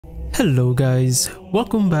Hello guys,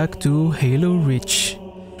 welcome back to Halo Reach.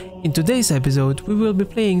 In today's episode we will be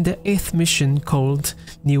playing the 8th mission called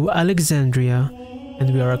New Alexandria,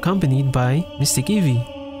 and we are accompanied by Mystic Evie.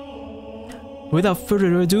 Without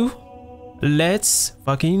further ado, let's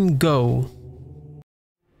fucking go!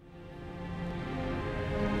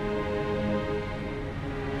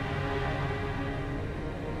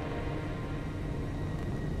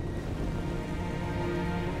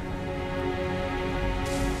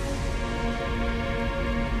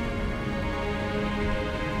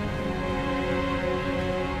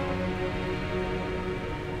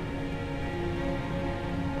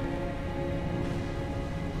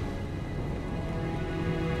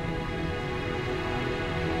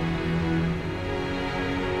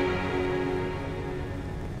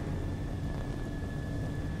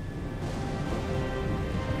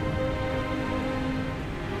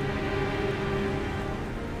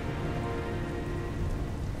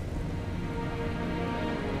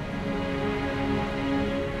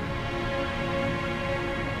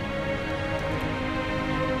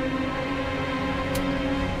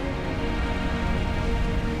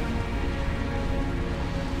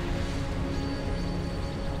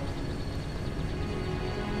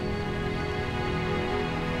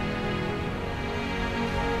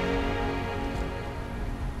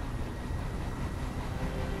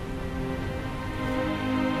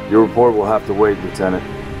 Your report will have to wait, Lieutenant.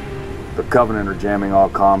 The Covenant are jamming all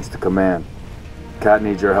comms to command. Cat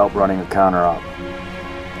needs your help running a counter-op.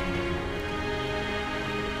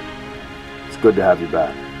 It's good to have you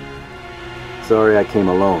back. Sorry I came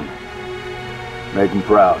alone. Make him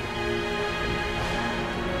proud.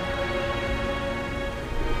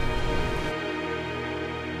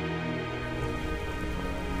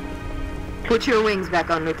 Put your wings back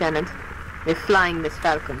on, Lieutenant. We're flying this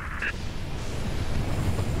Falcon.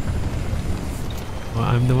 Oh,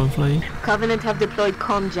 I'm the one flying? Covenant have deployed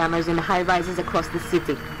comm jammers in high-rises across the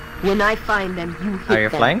city. When I find them, you hit Are you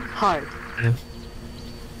them flying? hard. Yeah.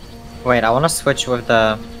 Wait, I wanna switch with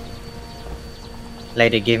the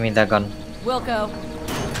lady. Give me the gun. Wilco.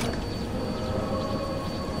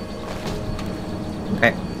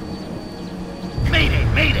 Okay. Mayday!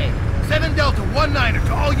 Mayday! 7 Delta 1-9er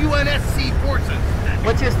to all UNSC forces.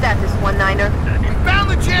 What's your status, 1-9er? We found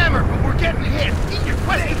the jammer, but we're getting hit.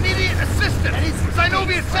 Request immediate assistance.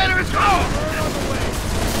 Synovia Center is gone.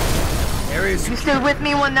 Areas. You still with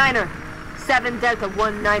me, 1-9er? 7 Delta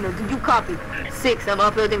 1-9er, do you copy? 6, I'm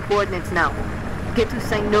uploading coordinates now. Get to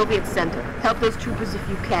Synovia Center. Help those troopers if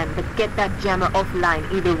you can, but get that jammer offline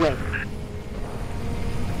either way.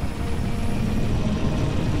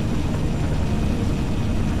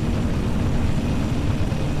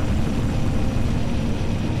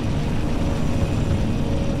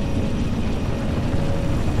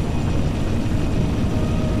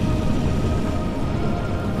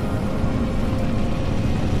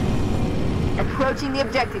 Approaching the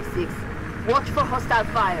objective, 6. Watch for hostile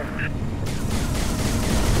fire.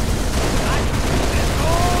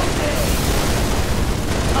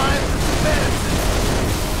 Time for medicine.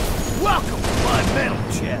 Welcome to my metal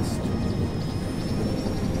chest.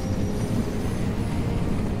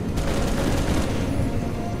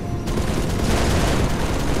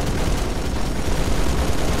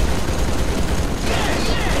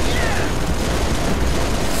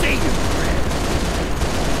 See you, friend.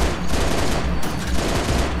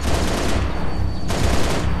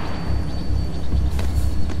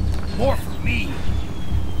 More for me.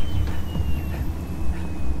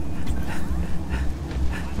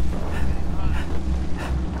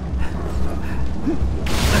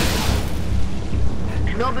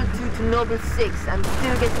 Noble 2 to Noble 6. I'm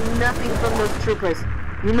still getting nothing from those troopers.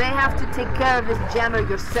 You may have to take care of this jammer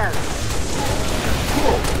yourself.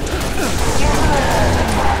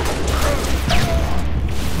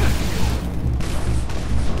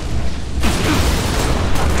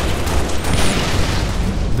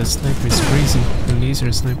 The sniper is crazy, the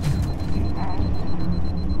laser sniper.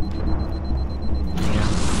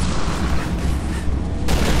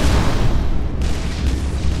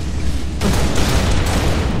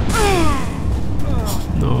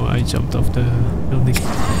 No, I jumped off the building.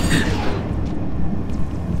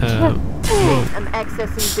 I'm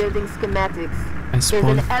accessing building schematics. I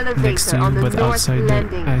spawned There's an elevator next to on you, the but north outside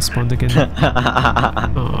landing. I spawned again.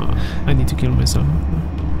 I need to kill myself.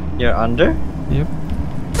 You're under? Yep.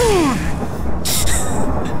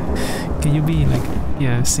 Can you be like,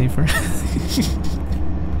 yeah, safer?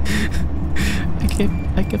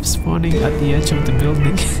 I kept spawning at the edge of the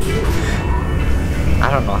building. I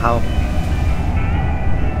don't know how.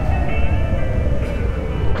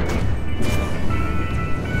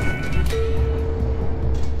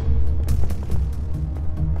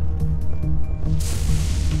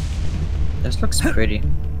 This looks pretty.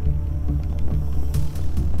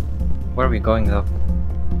 Where are we going though?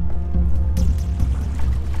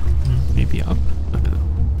 Maybe up? I don't know.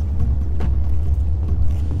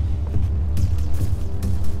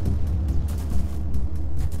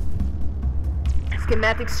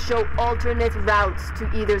 Schematics show alternate routes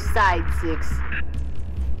to either side, 6.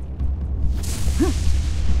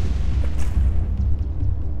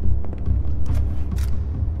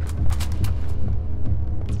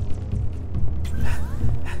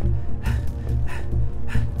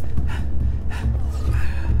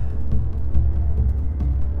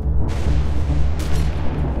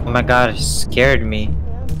 Oh my god, it scared me.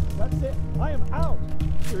 That's it. I am out.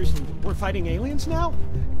 Seriously, we're fighting aliens now?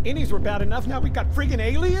 Innies were bad enough, now we got friggin'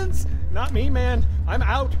 aliens? Not me, man. I'm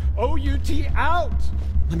out. O-U-T, out.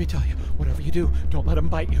 Let me tell you, whatever you do, don't let them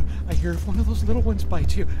bite you. I hear if one of those little ones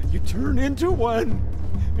bites you, you turn into one.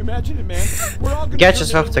 Imagine it, man. We're all gonna Get turn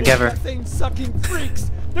yourself into together. methane-sucking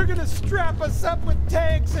freaks. They're gonna strap us up with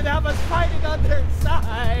tanks and have us fighting on their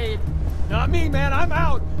side. Not me, man. I'm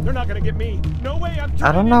out. They're not gonna get me. No way. I'm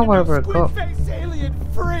I don't turning know into where no we're going. squid-faced alien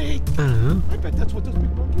freak. I don't know. I bet that's what those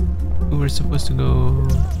big monkeys. We were supposed to go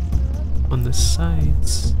on the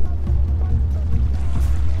sides.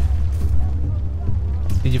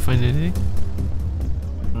 Did you find anything?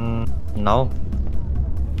 No.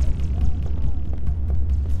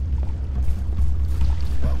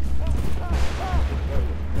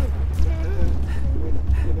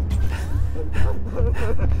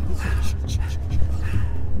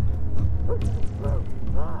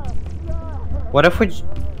 What if we...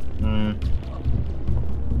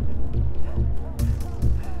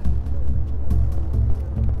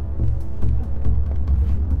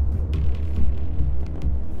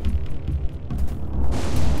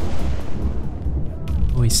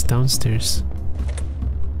 Oh, he's downstairs.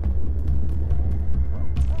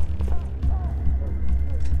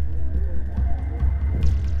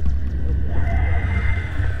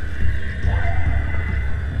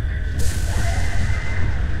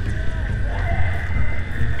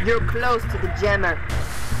 You're close to the jammer.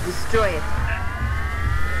 Destroy it.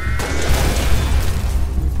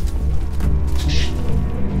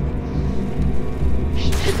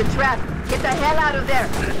 It's a trap. Get the hell out of there.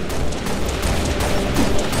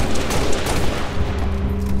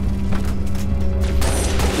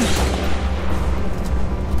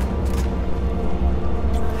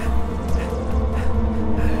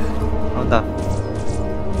 Hold up.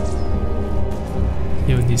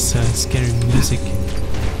 Yo, this scary music.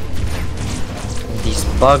 These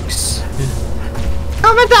bugs.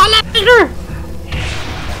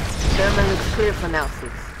 Thermal looks clear for now,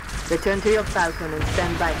 6. Return to your Falcon and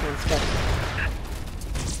stand by for inspection.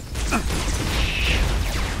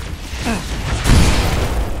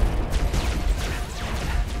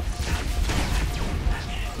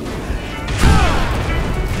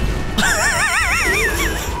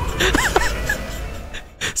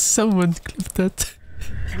 Someone clipped that.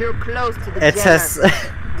 You're close to the It jammer. says...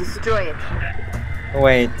 Destroy it.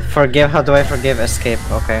 Wait, forgive, how do I forgive? Escape,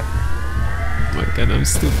 okay. Oh my god, I'm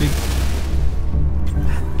stupid.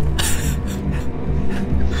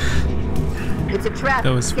 It's a trap.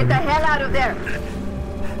 That was Get the funny. hell out of there.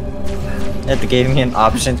 It gave me an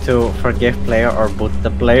option to forgive player or boot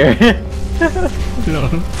the player.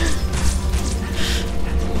 Lol.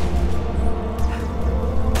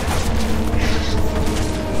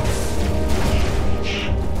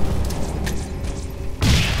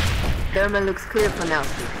 Thermal looks clear for now,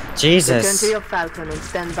 6. Return to Jesus. your Falcon and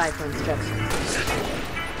stand by for instructions.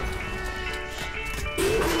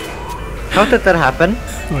 How did that happen?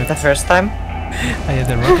 What? The first time? I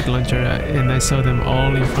had a rocket launcher and I saw them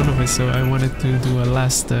all in front of us, so I wanted to do a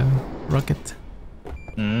last rocket.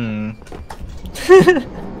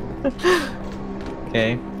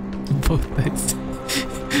 Okay. Both nights.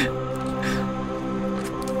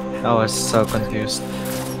 I was so confused.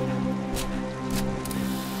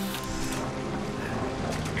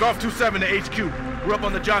 Golf 27 to HQ. We're up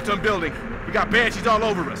on the Jotun building. We got banshees all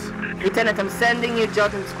over us. Lieutenant, I'm sending you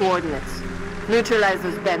Jotun's coordinates. Neutralize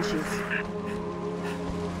those banshees.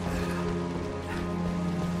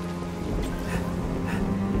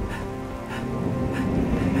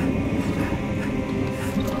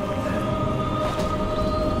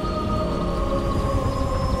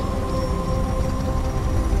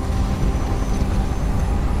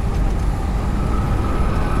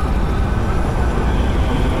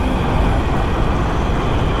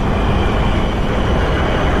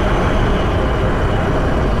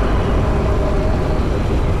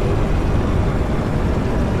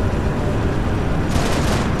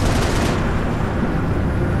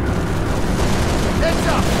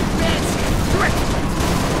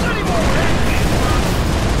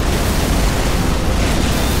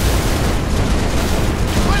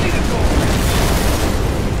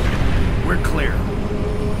 You're clear.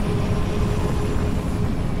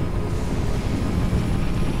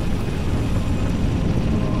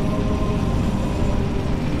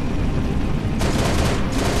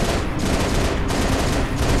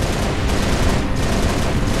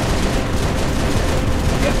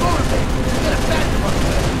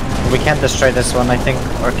 We can't destroy this one, I think,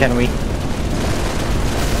 or can we?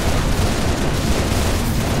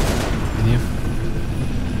 Video.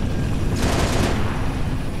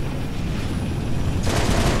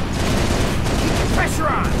 Pressure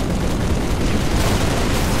on!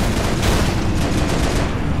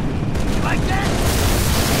 Like that?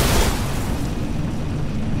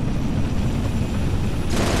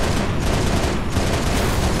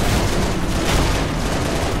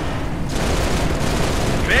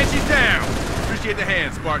 Banshee's down! Appreciate the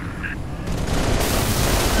hand, Spartan.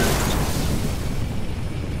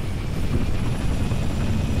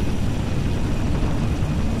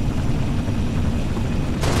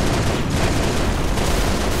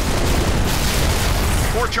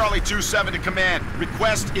 Charlie 2-7 to command.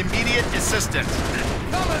 Request immediate assistance.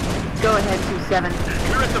 Coming! Go ahead, 2-7.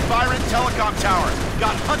 We're at the Virant Telecom Tower.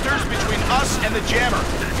 Got hunters between us and the jammer.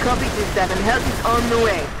 Copy 2-7. Help is on the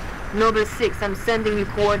way. Noble 6, I'm sending you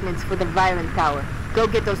coordinates for the Virant Tower. Go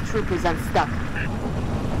get those troopers unstuck.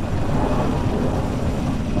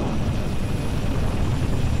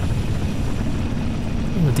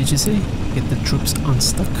 What did you say? Get the troops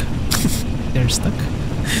unstuck. They're stuck.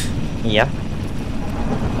 Yeah.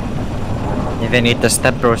 They need the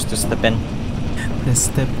step bros to step in. The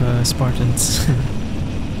step Spartans.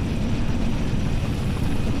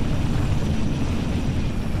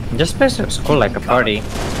 This place looks cool, like a party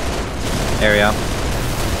area.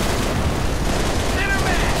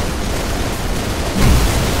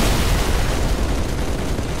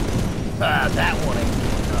 That one ain't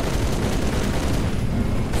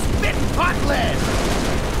spitting hot lead!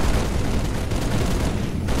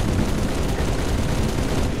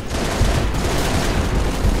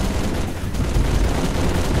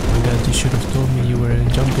 You should have told me you were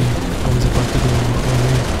jumping. I was about to go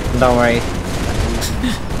away. Don't worry.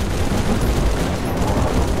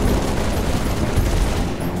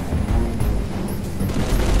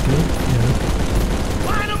 Good? Yeah.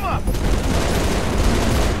 Line them up!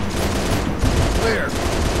 Clear.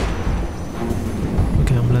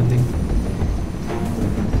 Okay, I'm landing.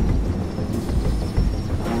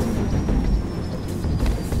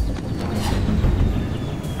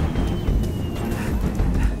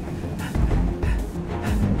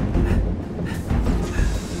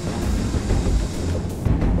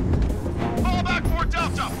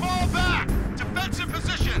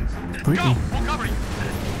 Go! We'll cover you!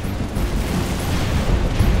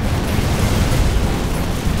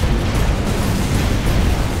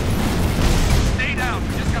 Stay down! We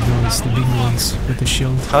just gotta No, it's the big ones with the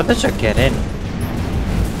shield. How did you get in?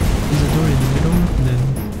 There's a door in the middle, and then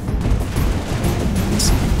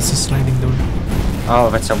it's a sliding door. Oh,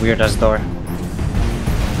 that's a weird ass door.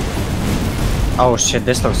 Oh shit,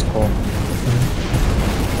 this looks cool.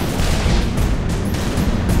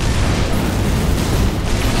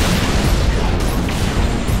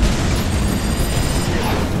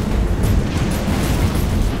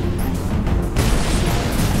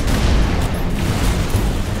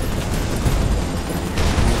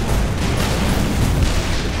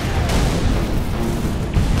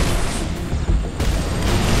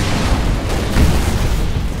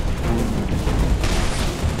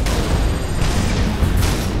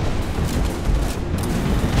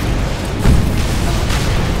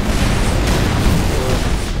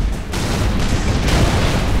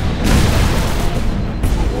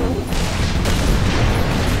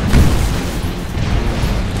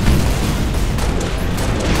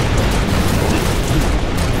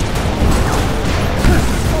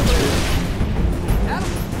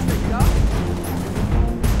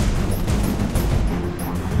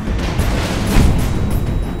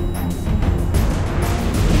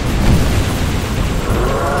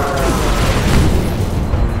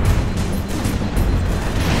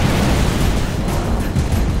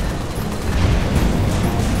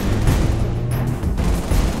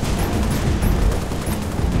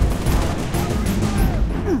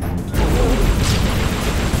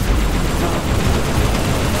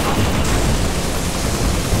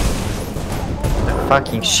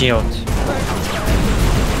 Fucking shield.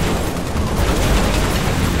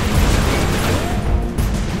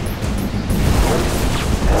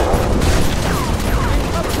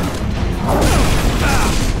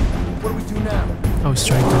 What do we do now? I was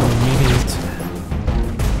trying to mediate.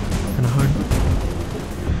 Kinda hard.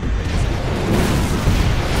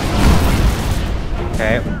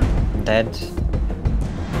 Okay. Dead. There's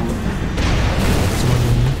one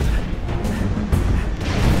on you.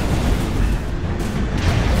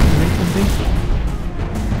 Wait, something?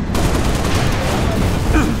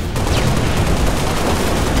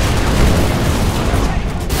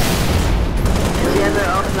 Jammer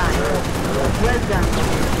offline. Well done.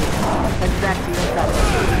 Head back to your side.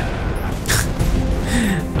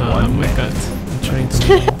 Oh my god. I'm trying to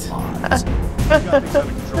make it.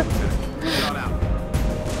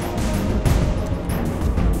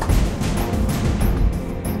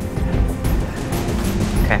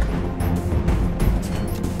 Okay.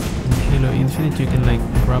 In Halo Infinite you can like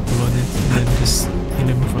grapple on it and then just kill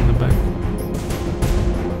him from the back.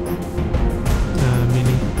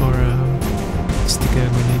 Mini or stick a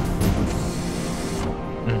grenade.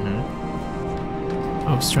 I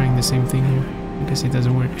was trying the same thing here. I guess it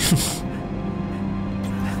doesn't work.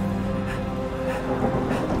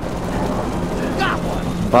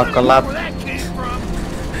 Buckle up. Where that came from?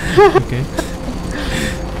 Okay.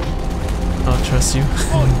 I'll trust you.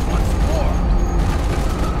 Oh, he wants more.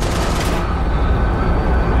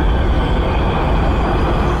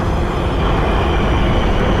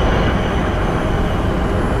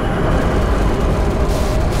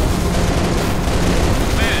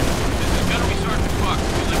 Man, this is Gunnery Sergeant Fox.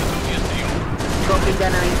 We live in ODSD. Copy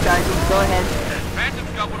gunnery sergeant. Go ahead.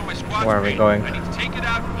 Phantom's got one of my squads. Where are we going? I need to take it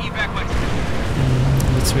out and evac my...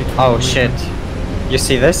 Let's wait for Oh the- shit. You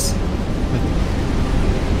see this?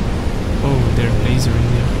 Oh, they're lasering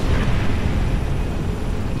there.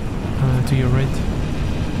 To your right.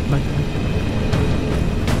 Back.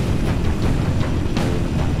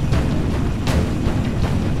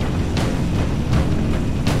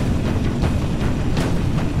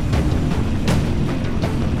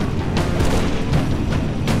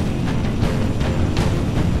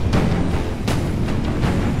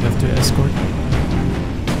 You have to escort.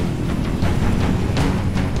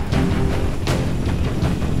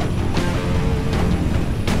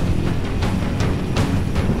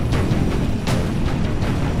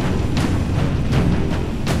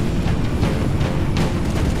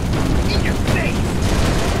 In your face!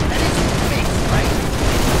 That is your face, right?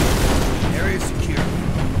 Area secure.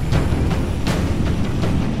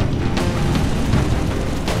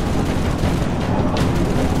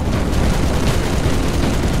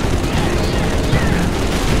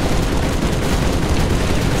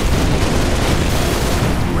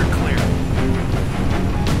 We're clear.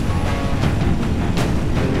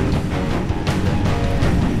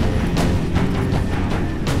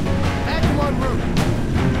 Phantom en route.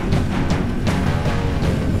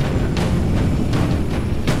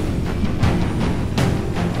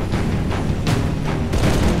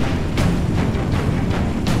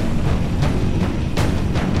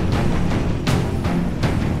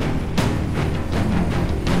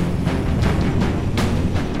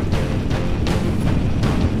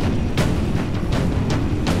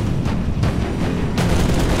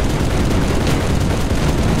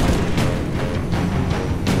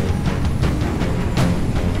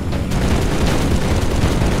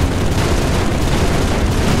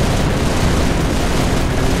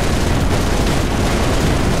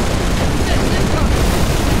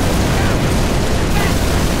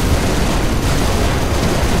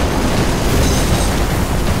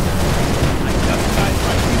 I just guys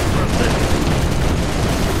like you for a living.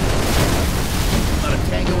 Not a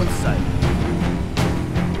tango in sight.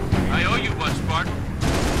 I owe you one, Spartan.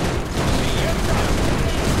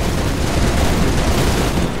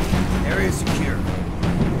 Area secure.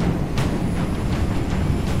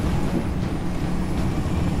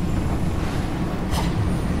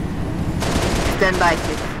 Stand by,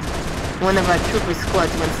 Sid. One of our trooper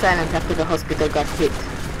squads went silent after the hospital got hit.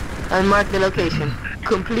 I'll mark the location.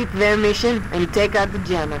 Complete their mission and take out the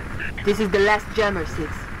jammer. This is the last jammer, Sid.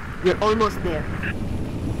 You're almost there.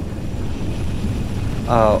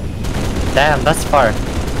 Oh. Damn, that's far.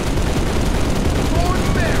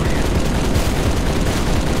 Forward barrier.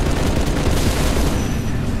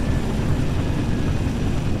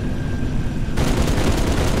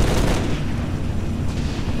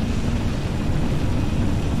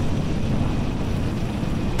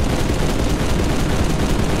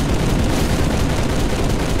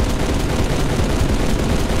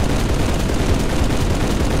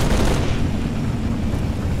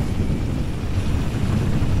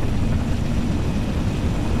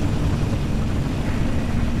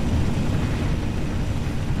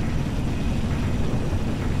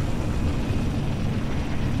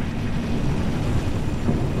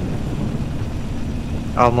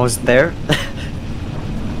 Almost there.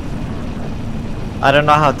 I don't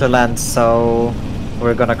know how to land, so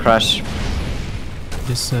we're gonna crash.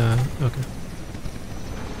 just okay.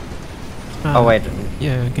 Oh wait.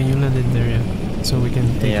 Yeah, can you land it there? Yeah, so we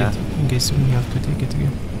can take Yeah. it in case we have to take it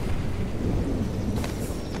again.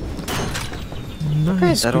 Okay,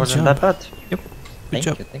 Nice, that good wasn't job. that bad. Yep, good Thank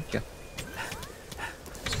job. you, thank you.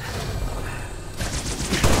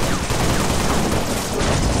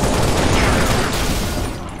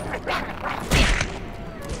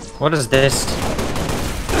 What is this?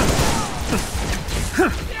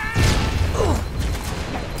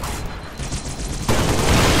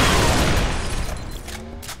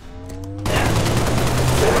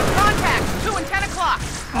 Contact! 2 and 10 o'clock!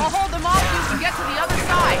 I'll hold them off so you can get to the other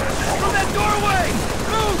side! From that doorway!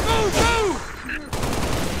 Move, move,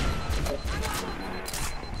 move!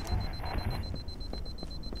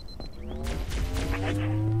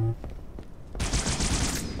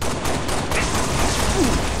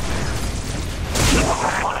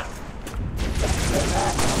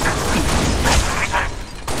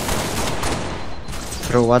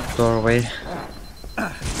 Through what doorway?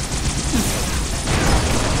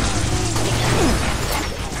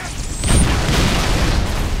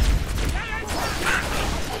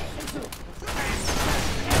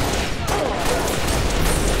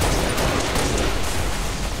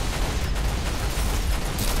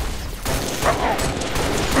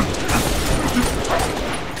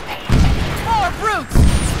 More brutes!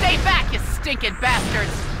 Stay back, you stinking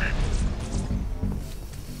bastards!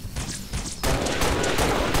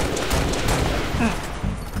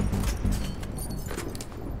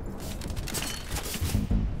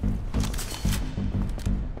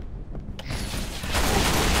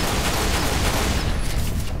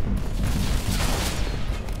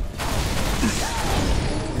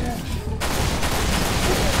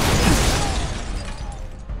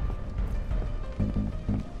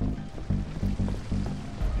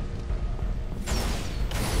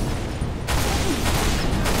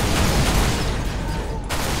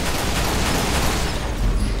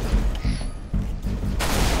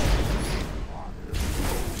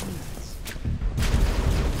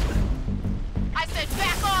 I said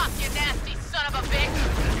back off, you nasty son of a bitch!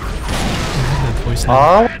 That voice Oh.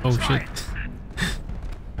 line. Oh shit.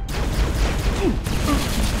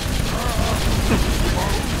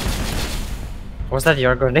 Was that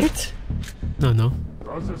your grenade? No, no.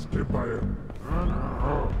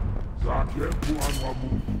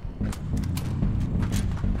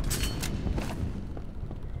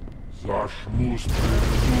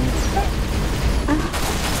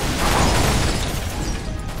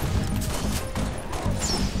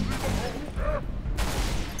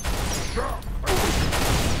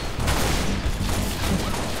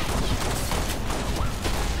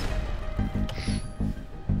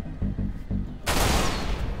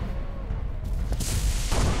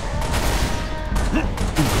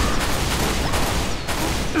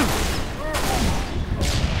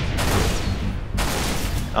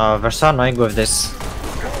 We're so annoying with this.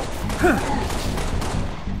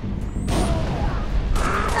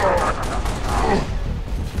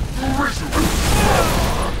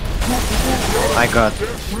 I got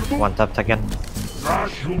one tapped again.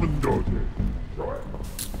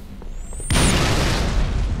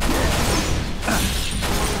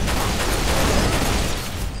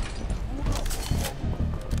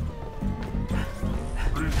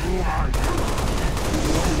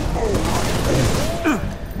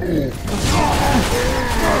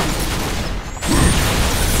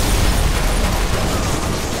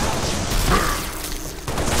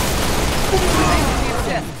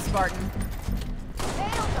 Assist, Spartan.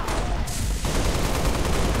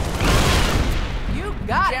 You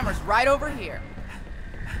got it. Jammer's right over here.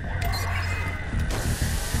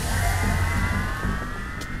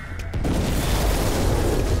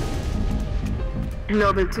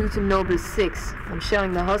 Noble 2 to Noble 6. I'm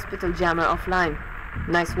showing the hospital jammer offline.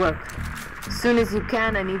 Nice work. As soon as you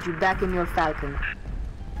can, I need you back in your Falcon.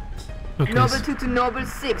 Okay, Noble so 2 to Noble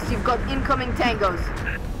 6. You've got incoming tangos.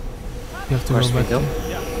 you have to Where's go back. Miguel?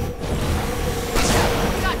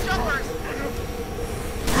 We got jumpers!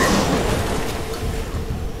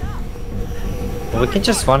 We can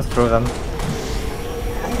just run through them.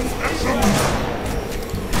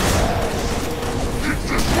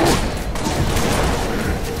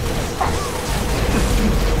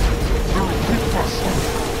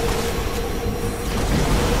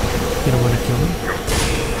 You don't want to kill them?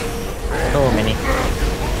 So many.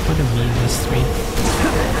 What do you mean, there's 3?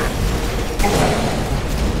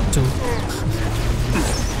 2.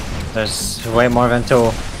 There's way more than 2.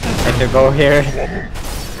 If you go here.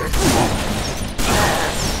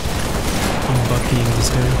 I'm buckying this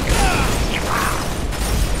guy.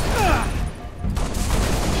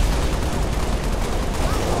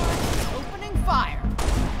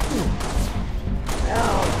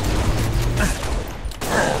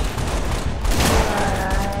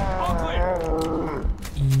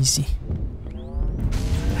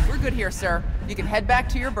 here, sir. You can head back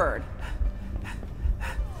to your bird.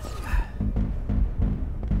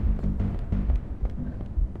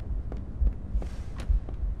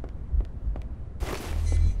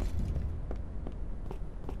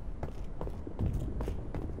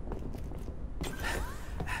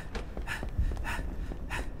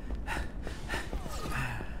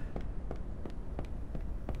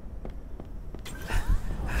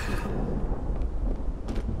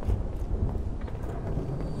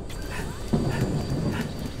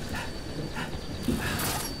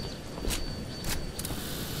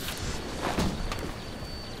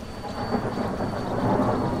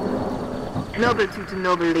 Noble 2 to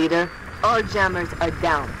Noble Leader. All jammers are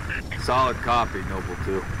down. Solid copy, Noble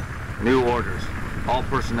 2. New orders. All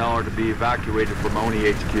personnel are to be evacuated from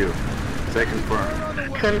Oni HQ. Say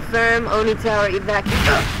confirm. Confirm Oni Tower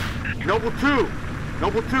evacuation. Noble 2!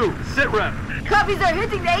 Noble 2, sit rep! Copies are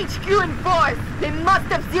hitting the HQ in force. They must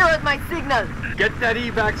have zeroed my signal. Get that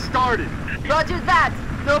evac started! Roger that.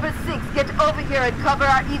 Noble 6, get over here and cover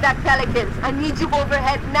our evac Pelicans. I need you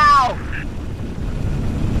overhead now.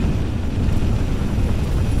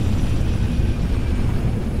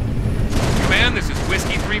 Command, this is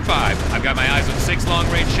Whiskey 3-5. I've got my eyes on 6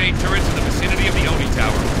 long-range shade turrets in the vicinity of the Oni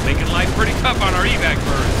Tower. Making life pretty tough on our evac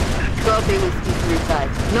birds. Copy, Whiskey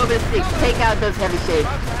 3-5. Noble 6, take out those heavy shades.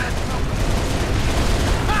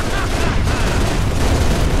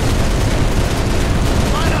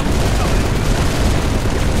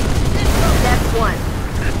 That's one.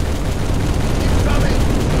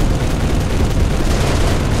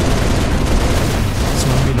 This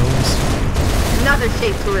one below us. Another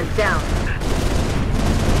shade turret down.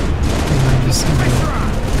 Behind this area.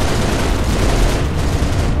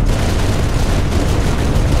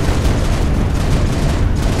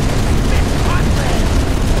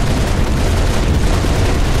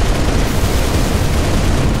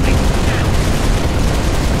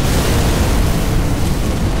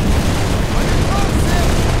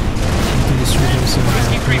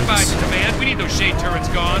 Whiskey 3-5 to command. We need those shade turrets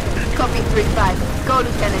gone. Copy 3-5. Go,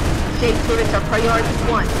 Lieutenant. Shade turrets are priority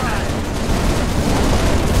 1.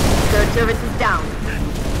 Third turret is down.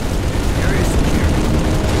 Area secure.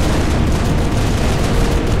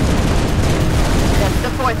 That's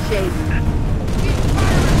the fourth shade.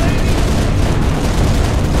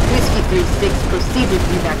 Whiskey 3-6, proceed with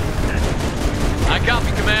evac. I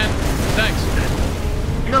copy, command. Thanks.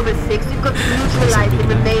 Noble 6, you've got to neutralize the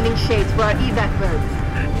remaining shades for our evac birds.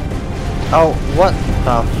 Oh, what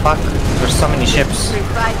the fuck? There's so many ships.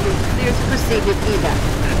 3-5, you're clear to proceed with evac.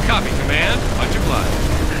 Copy, command. Much obliged.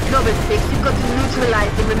 Noble 6, you've got to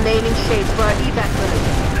neutralize the remaining shades for our evac birds.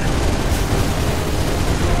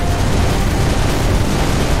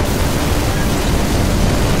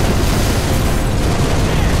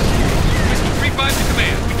 Whiskey 3-5 to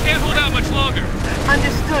command. We can't hold out much longer.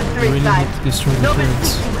 Understood, We really need to 3-5. destroy the Noble 6,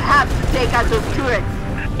 turrets. you have to take out those turrets.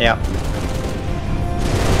 Yeah.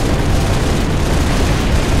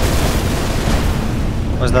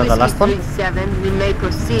 Was that the last one? Whiskey 3-7, we may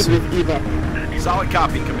proceed with evac. Solid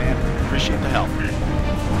copy, Command. Appreciate the help.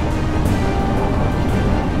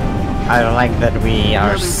 I don't like that we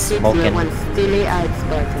are Noble 6, smoking. you're one stilly-eyed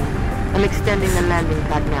Spartan. I'm extending the landing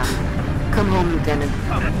pad now. Come home, Lieutenant.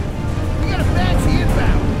 We got a fancy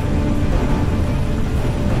inbound.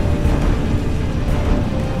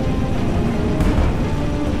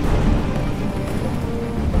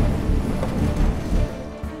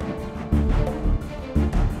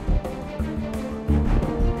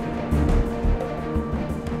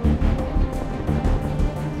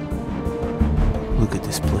 Look at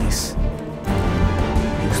this place.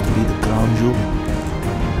 Used to be the crown jewel.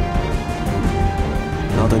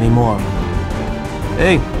 Not anymore.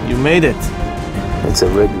 Hey, you made it. It's a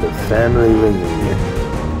regular family reunion.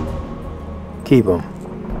 Keep him.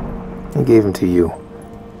 I gave him to you.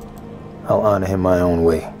 I'll honor him my own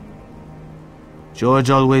way.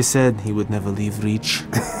 George always said he would never leave Reach.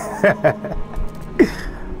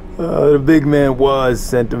 The big man was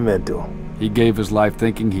sentimental. He gave his life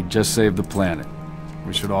thinking he'd just saved the planet.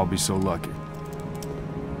 We should all be so lucky.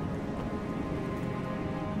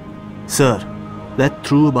 Sir, that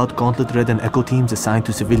true about Gauntlet Red and Echo teams assigned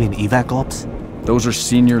to civilian evac ops? Those are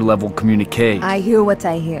senior level communiques. I hear what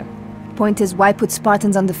I hear. Point is, why put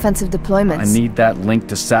Spartans on defensive deployments? I need that link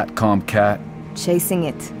to SATCOM, Cat. Chasing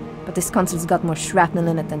it. But this console's got more shrapnel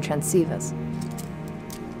in it than transceivers.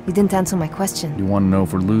 You didn't answer my question. You want to know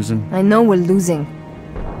if we're losing? I know we're losing.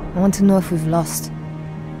 I want to know if we've lost.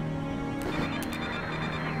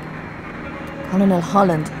 Colonel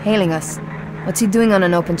Holland, hailing us. What's he doing on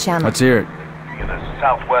an open channel? Let's hear it. In the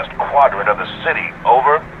southwest quadrant of the city.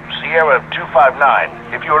 Over. Sierra 259.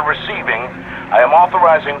 If you are receiving, I am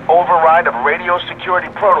authorizing override of radio security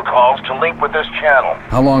protocols to link with this channel.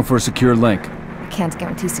 How long for a secure link? I can't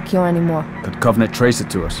guarantee secure anymore. Could Covenant trace it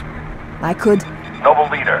to us? I could. Noble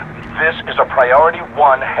Leader, this is a Priority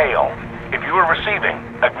 1 hail. If you are receiving,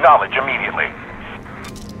 acknowledge immediately.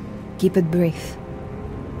 Keep it brief.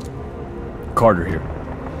 Carter here.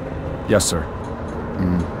 Yes, sir.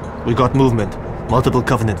 We got movement. Multiple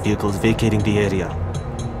Covenant vehicles vacating the area.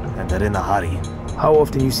 And they're in a hurry. How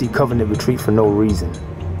often you see Covenant retreat for no reason?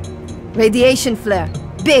 Radiation flare.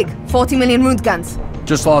 Big. 40 million root guns.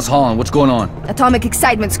 Just lost Holland. What's going on? Atomic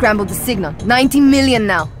excitement scrambled the signal. 90 million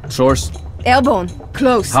now. Source? Airborne.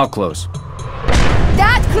 Close. How close?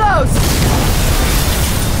 That close!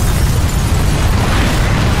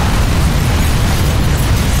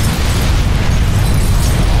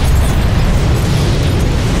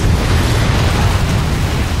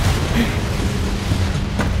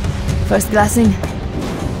 First glassing?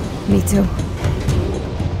 Me too.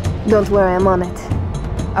 Don't worry, I'm on it.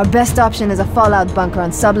 Our best option is a fallout bunker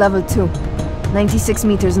on sub-level 2. 96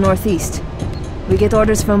 meters northeast. We get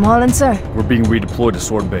orders from Holland, sir? We're being redeployed to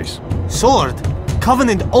Sword Base. Sword?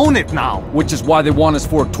 Covenant own it now! Which is why they want us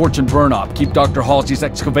for a torch and burn op. Keep Dr. Halsey's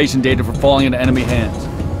excavation data from falling into enemy hands.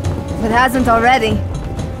 It hasn't already.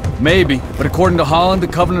 Maybe, but according to Holland, the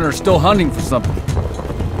Covenant are still hunting for something.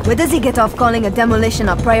 Where does he get off calling a demolition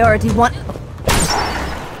a priority 1?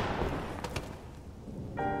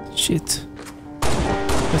 Shit.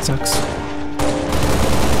 That sucks.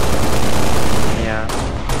 Yeah.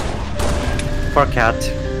 Poor cat.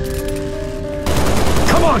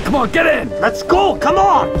 Come on, get in! Let's go! Come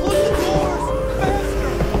on!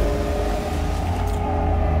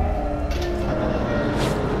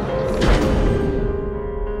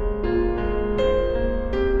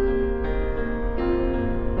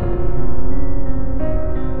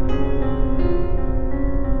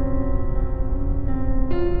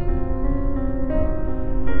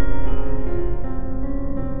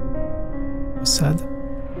 Sad.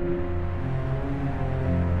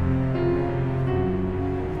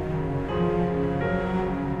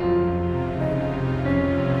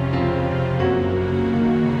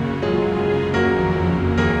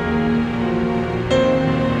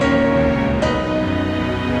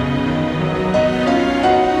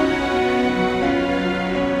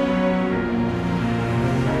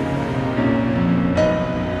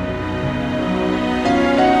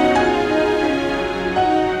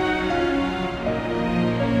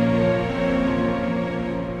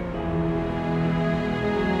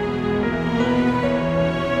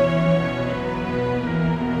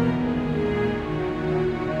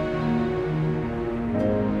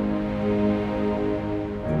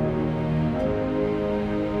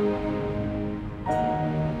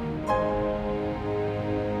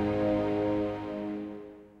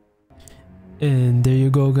 And there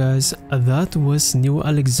you go, guys, that was New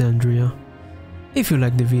Alexandria. If you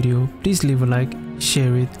liked the video, please leave a like,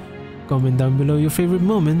 share it, comment down below your favorite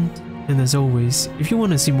moment, and as always, if you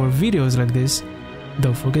want to see more videos like this,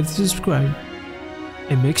 don't forget to subscribe.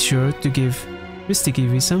 And make sure to give Mr.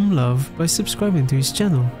 Kiwi some love by subscribing to his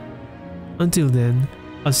channel. Until then,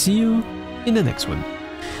 I'll see you in the next one.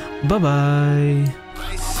 Bye bye!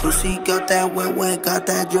 Pussy got that wet, got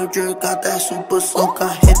that drip, got that super soak.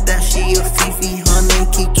 I hit that, she a Fifi, honey,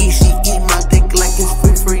 Kiki. She eat my dick like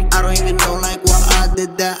it's free. I don't even know like why I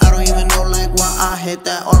did that. I don't even know like why I hit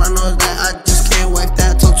that. All I know is that I just can't wipe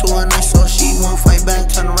that. Talk to her nice, so she